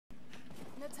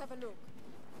have a look.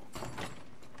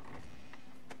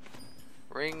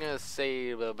 Ring of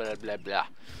Sable, blah blah blah.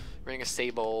 Ring of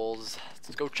Sables.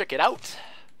 Let's go check it out.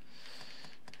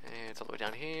 And it's all the way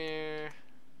down here.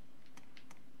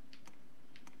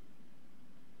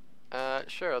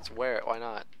 Sure, let's wear it. Why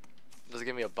not? Does it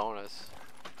give me a bonus?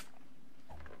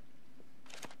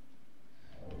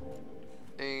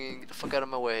 And get the fuck out of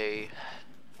my way.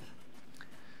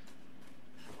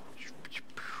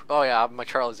 Oh yeah, my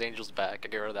Charlie's Angel's back. I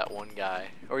get rid of that one guy.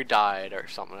 Or he died or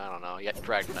something, I don't know. He got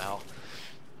dragged to hell.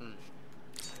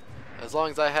 As long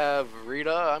as I have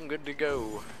Rita, I'm good to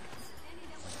go.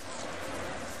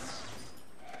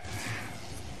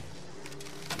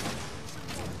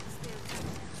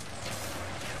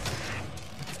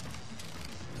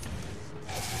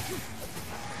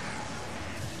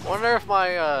 Wonder if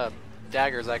my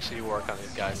daggers actually work on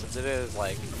these guys, since it is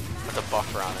like with a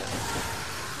buffer on it.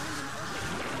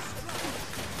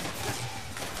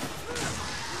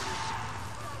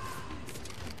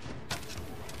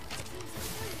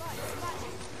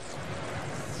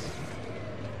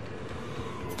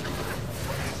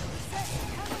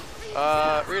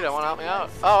 Rita, wanna help me out?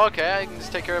 Oh, okay, I can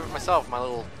just take care of it myself, my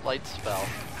little light spell.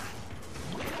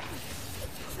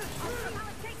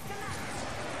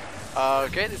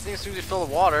 Okay, this seems to be filled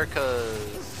with water, cause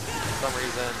for some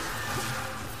reason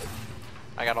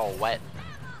I got all wet,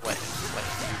 you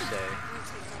say.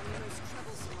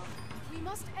 We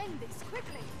must end this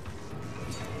quickly.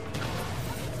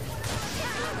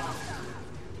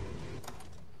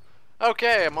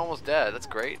 Okay, I'm almost dead. That's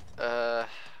great. I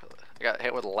got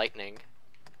hit with lightning.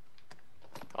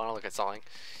 Oh no, look at something.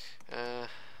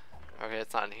 Okay,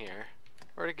 it's not in here.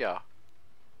 Where'd it go?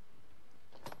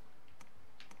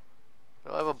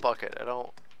 I have a bucket. I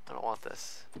don't want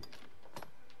this.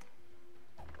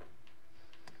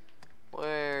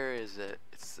 Where is it?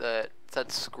 It's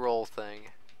that scroll thing.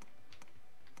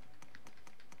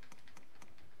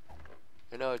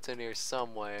 I know it's in here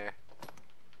somewhere.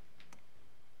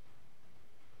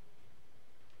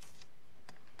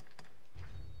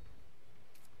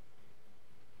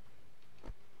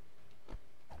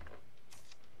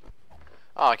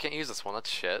 Oh, I can't use this one. That's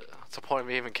shit. What's the point of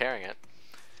me even carrying it?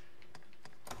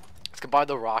 Let's combine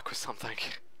the rock with something.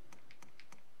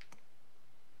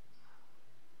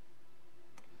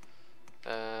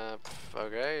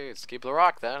 Okay, let's keep the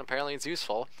rock then. Apparently it's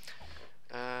useful.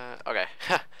 Okay.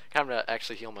 Time to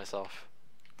actually heal myself.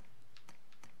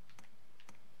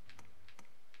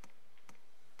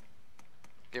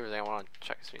 Give me a second, I want to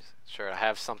check. Sure, I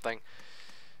have something.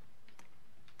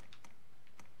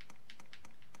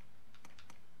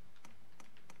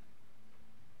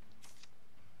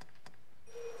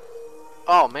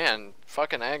 Oh man,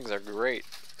 fucking eggs are great.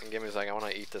 And give me a second, I want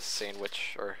to eat this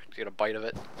sandwich or get a bite of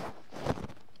it.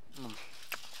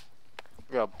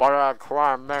 Yeah, butter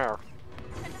crime there.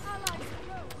 An allied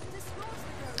road destroys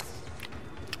the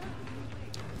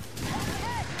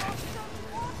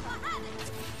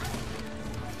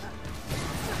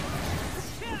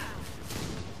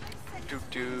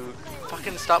ghost. Dude,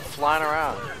 fucking stop flying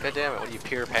around. God damn it, what are you,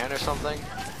 Peter Pan or something?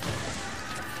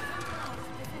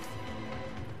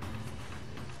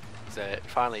 Is it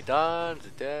finally done? Is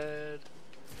it dead?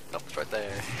 Nope, it's right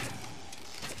there.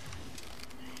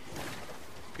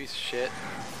 Piece of shit.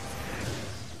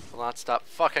 Will not stop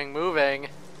fucking moving.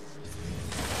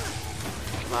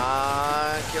 Come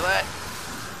on, kill it.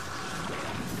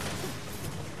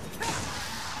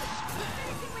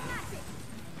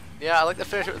 Yeah, I like to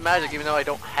finish it with magic even though I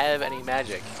don't have any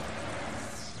magic.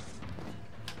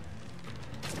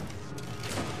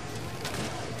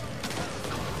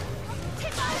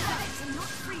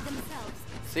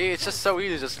 See, it's just so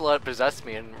easy to just let it possess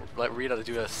me and let Rita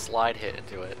do a slide hit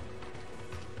into it.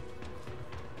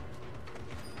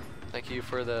 Thank you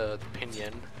for the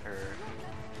pinion, or...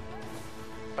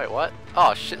 Wait, what?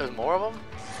 Oh shit, there's more of them?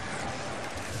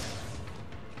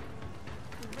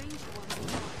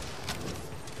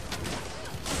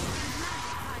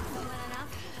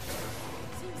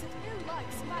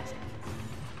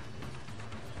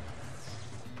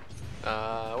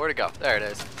 Where'd it go? There it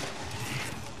is.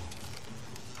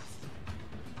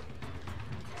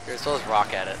 Here, so let's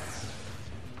rock at it.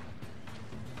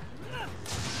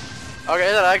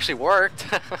 Okay, that actually worked.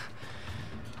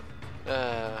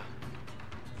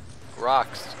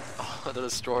 Rocks. Oh, the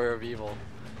destroyer of evil.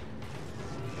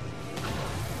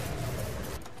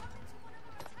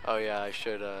 Oh yeah, I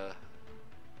should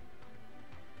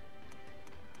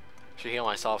heal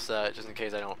myself so that just in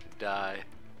case I don't die.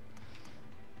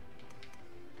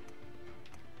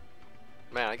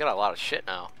 Man, I got a lot of shit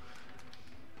now.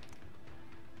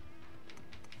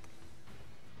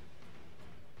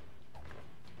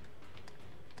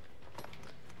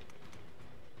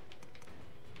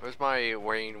 my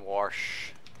rain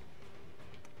wash?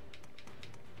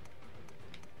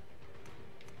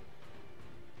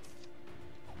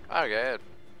 Okay.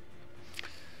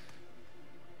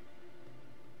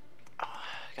 Oh,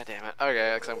 God damn it.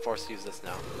 Okay, because I'm forced to use this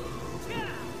now.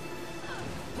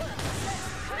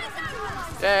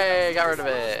 Yay, got rid of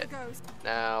it.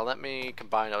 Now let me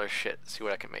combine other shit, see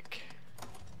what I can make.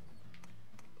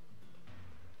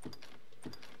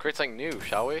 Create something new,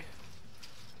 shall we?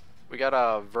 We got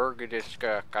a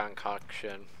Vergadiska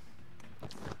concoction.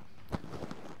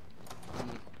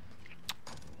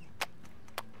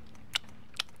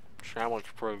 Sandwich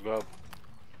pretty good.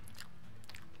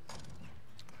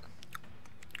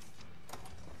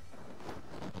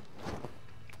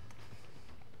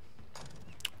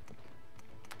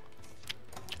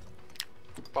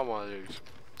 Buy one of these.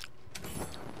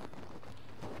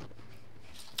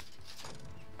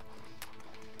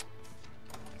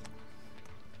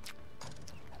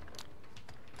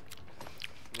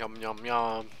 Yum yum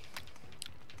yum.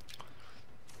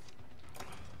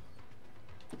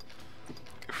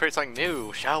 Create something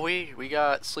new, shall we? We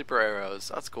got sleeper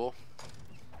arrows. That's cool.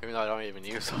 Even though I don't even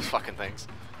use those fucking things.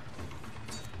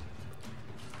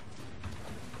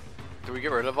 Do we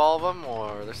get rid of all of them,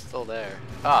 or they're still there?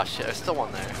 Ah, shit, there's still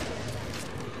one there.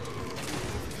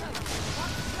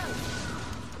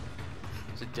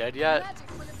 Is it dead yet?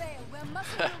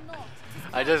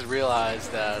 I just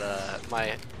realized that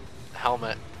my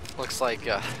helmet looks like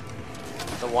the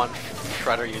one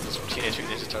Shredder uses from Teenage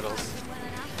Mutant Ninja Turtles.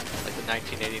 Like the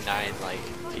 1989 like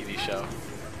TV show.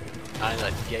 Not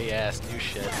that gay ass new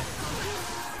shit.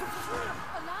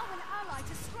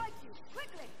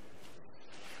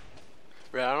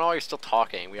 Right, I don't know why you're still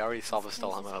talking. We already saw this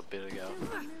dilemma a bit ago.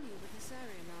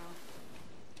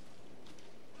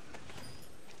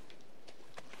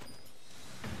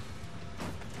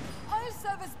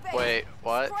 Wait,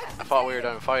 what? I thought we were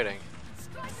done fighting.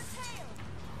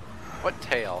 What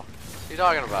tail? What are you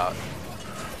talking about?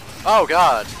 Oh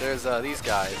god, there's these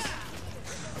guys.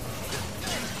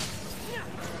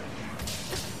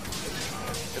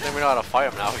 Good thing we know how to fight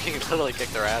them now. We can literally kick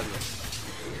their asses.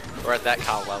 We're at that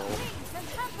kind of level.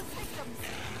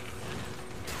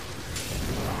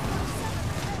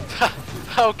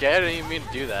 Okay, I didn't even mean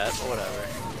to do that, but whatever.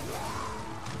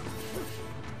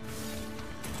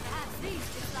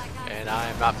 And I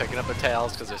am not picking up the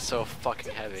tails because they're so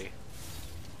fucking heavy.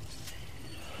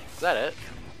 Is that it?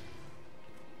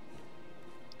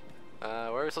 Where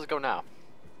are we supposed to go now?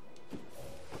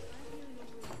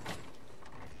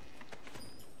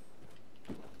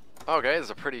 Okay, there's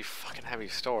a pretty fucking heavy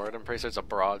sword. I'm pretty sure it's a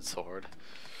broadsword.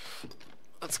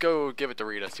 Let's go give it to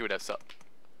Rita, see what that's up.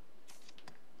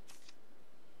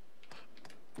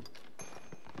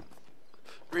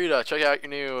 Rita, check out your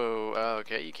new...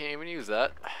 okay, you can't even use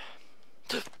that.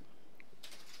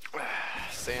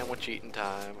 Sandwich eating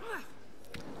time.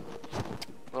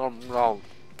 No.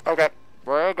 Okay,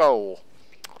 where I go?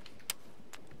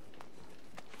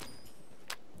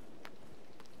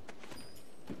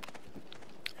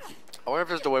 I wonder if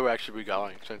this is the way we actually be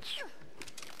going, since... Is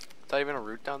that even a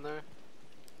route down there?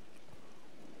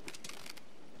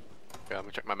 Okay, let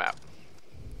me check my map.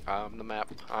 I'm the map,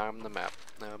 I'm the map,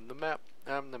 I'm the map,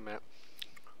 I'm the map.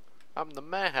 I'm the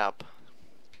map.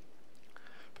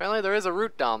 Apparently there is a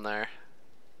route down there.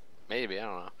 Maybe, I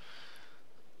don't know.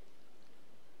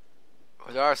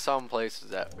 There are some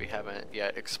places that we haven't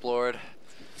yet explored.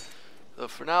 So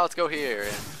for now, let's go here.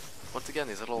 And once again,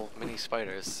 these little mini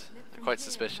spiders. They're quite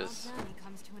suspicious.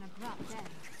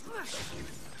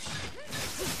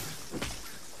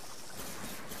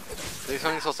 Are these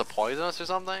things supposed to poison us or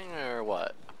something? Or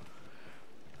what?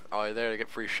 Are they there to get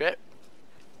free shit?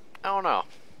 I don't know.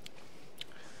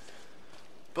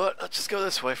 But let's just go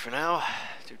this way for now.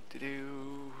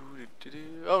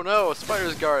 Oh no, a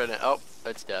spider's guarding it. Oh,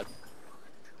 it's dead.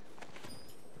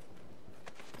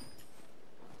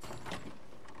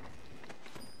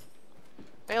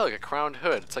 Hey, look, a crowned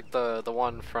hood. It's like the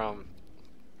one from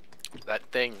that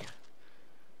thing,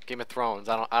 Game of Thrones.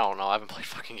 I don't know. I haven't played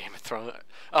fucking Game of Thrones.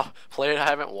 Oh, played. I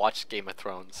haven't watched Game of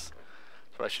Thrones.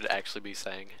 That's what I should actually be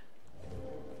saying.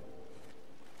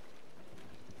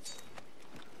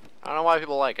 I don't know why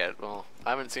people like it. Well,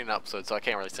 I haven't seen an episode, so I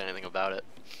can't really say anything about it.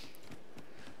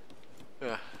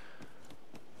 Yeah.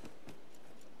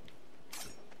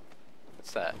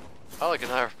 What's that? Oh, like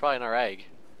probably another egg.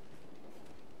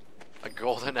 A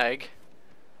golden egg.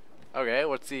 Okay,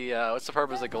 what's the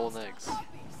purpose of golden eggs?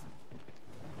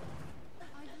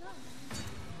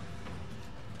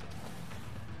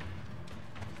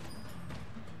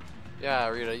 Yeah,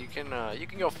 Rita, you can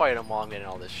go fight him while I'm getting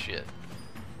all this shit.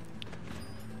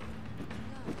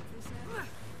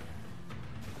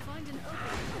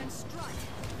 open and strike.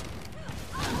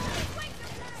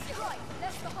 Strike,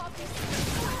 lest the harpies.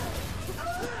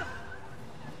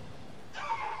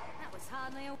 That was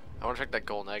hardly a... I want to check that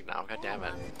golden egg now. God damn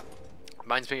it.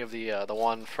 Reminds me of the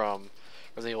one from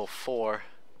Resident Evil 4.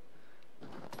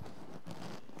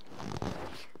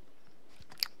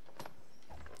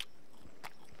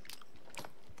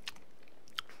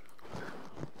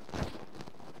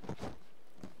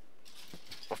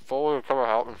 Fully recover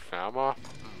health and stamina.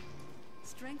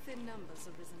 Strength in numbers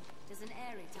arisen. Tis an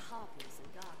area to harpies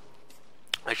and gargoyles.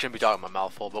 I shouldn't be talking my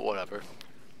mouth full, but whatever.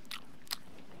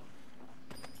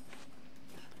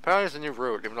 Apparently it's a new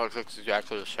route, even though it looks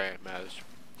exactly the same as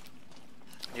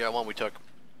the one we took.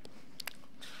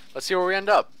 Let's see where we end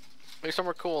up. Maybe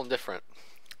somewhere cool and different.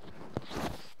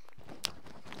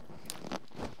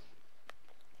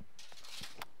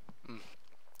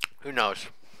 Who knows?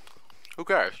 Who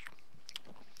cares?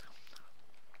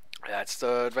 That's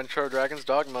the Adventure of Dragon's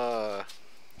Dogma.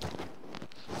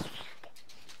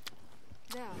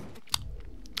 There.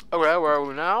 Okay, where are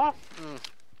we now?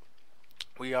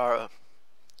 We are...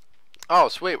 oh,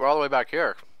 sweet, we're all the way back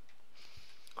here.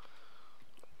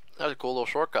 That was a cool little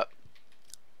shortcut.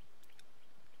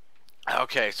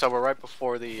 Okay, so we're right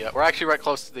before the... we're actually right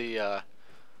close to the...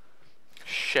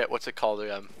 shit, what's it called?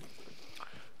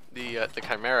 The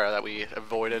Chimera that we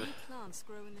avoided. Plants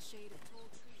grow in the shade of tall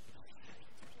trees.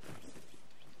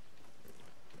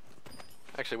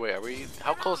 Actually, wait, are we...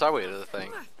 how close are we to the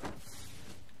thing?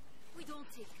 We don't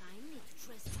take kindly to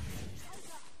trespass.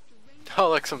 Oh,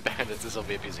 like some bandits, this'll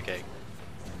be a piece of cake.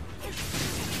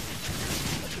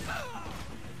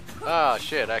 Ah,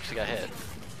 shit, I actually got hit.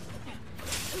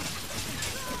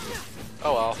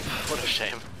 Oh well, what a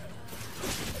shame.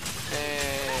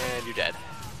 And you're dead.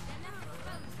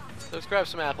 Let's grab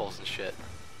some apples and shit.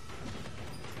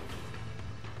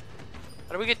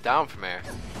 How do we get down from here?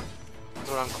 That's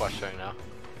what I'm questioning now.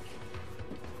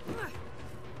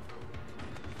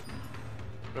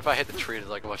 What if I hit the tree to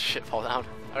like watch shit fall down?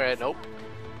 Alright, nope.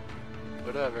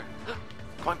 Whatever.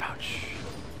 Coin pouch.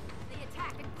 They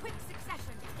attack in quick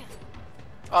succession.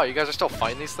 Oh, you guys are still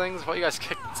fighting these things? Well, you guys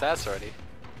kicked its ass already.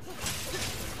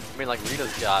 I mean, like,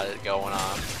 Rita's got it going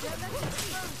on.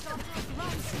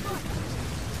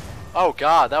 Oh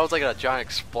god, that was like a giant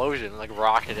explosion, like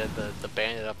rocketed the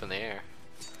bandit up in the air.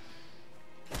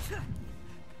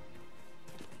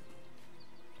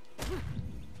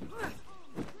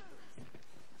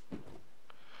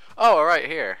 Oh, right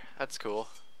here. That's cool.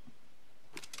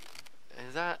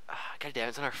 Is that... god damn,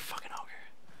 it's another fucking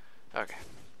ogre. Okay.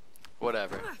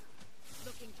 Whatever.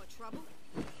 Looking for trouble?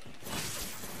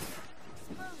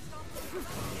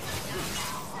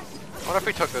 What if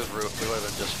we took this route? We would have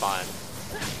been just fine.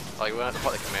 Like, we wouldn't have to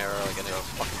fight the Chimera or like any of those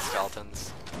fucking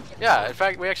skeletons. Yeah, in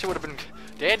fact, we actually would have been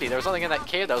dandy. There was nothing in that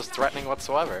cave that was threatening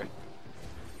whatsoever.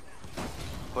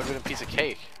 Would have been a piece of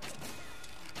cake.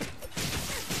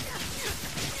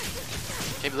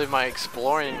 Can't believe my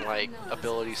exploring, like,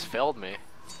 abilities failed me.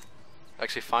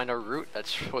 Actually find a route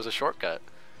that was a shortcut.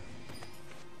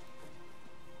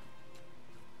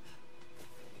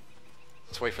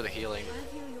 Let's wait for the healing.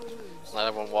 Let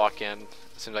everyone walk in.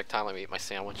 Seems like time let me eat my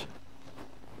sandwich.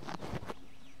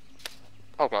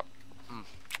 Okay.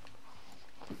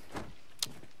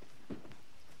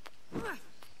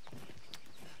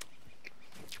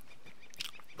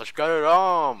 Let's get it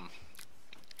on.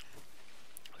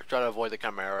 Let's try to avoid the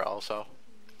Chimera also.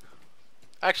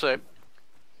 Actually,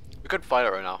 we could fight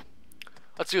it right now.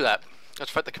 Let's do that.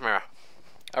 Let's fight the Chimera.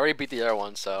 I already beat the other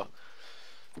one, so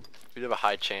we have a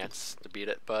high chance to beat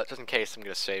it, but just in case, I'm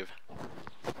gonna save.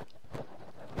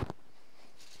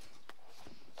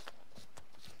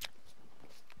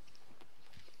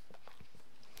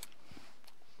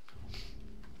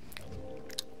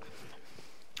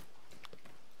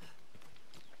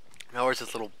 Now where's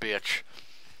this little bitch?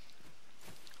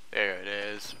 There it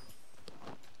is.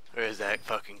 Where's that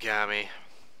fucking Kami?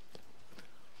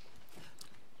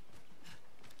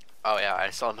 Oh yeah, I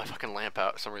saw my fucking lamp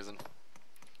out for some reason.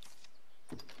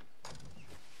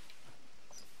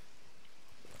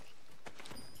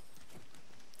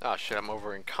 Oh shit, I'm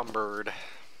over encumbered.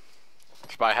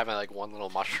 Just by having like one little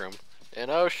mushroom. And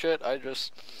oh shit, I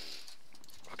just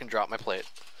fucking dropped my plate.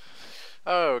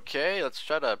 Okay, let's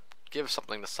try to give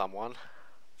something to someone.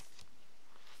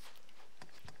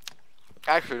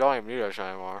 Actually, don't even need this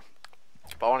anymore.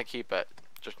 But I want to keep it,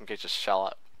 just in case I sell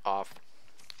it off.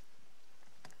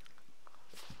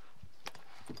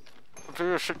 I'm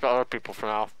gonna ship to other people for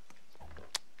now.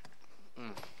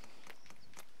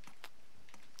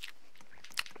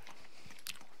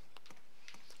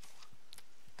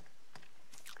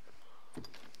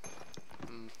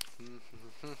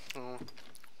 Okay,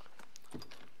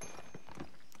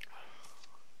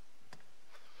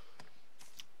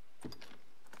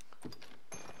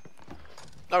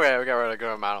 we got rid of a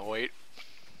good amount of weight.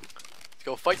 Let's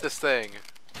go fight this thing.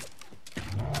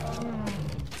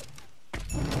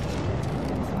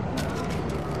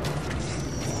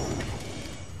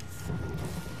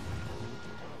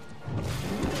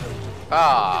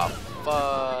 Ah,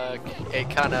 fuck. It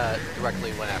kinda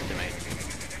directly went after me.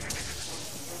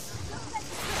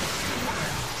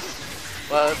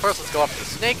 Well, first let's go up to the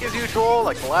snake as usual,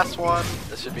 like the last one.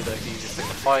 This should be the easiest thing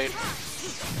to fight.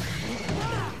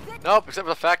 Nope, except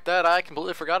for the fact that I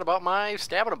completely forgot about my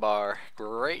stamina bar.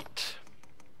 Great.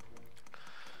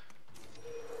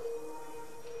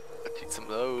 Let's eat some of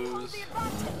those.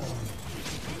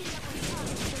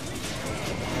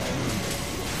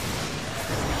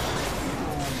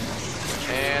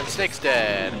 And the snake's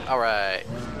dead. Alright.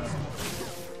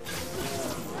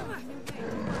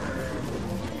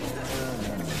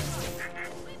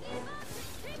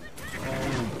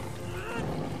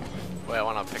 Wait, I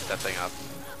want to pick that thing up.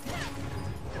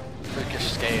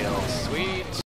 Freakish scale. Sweet.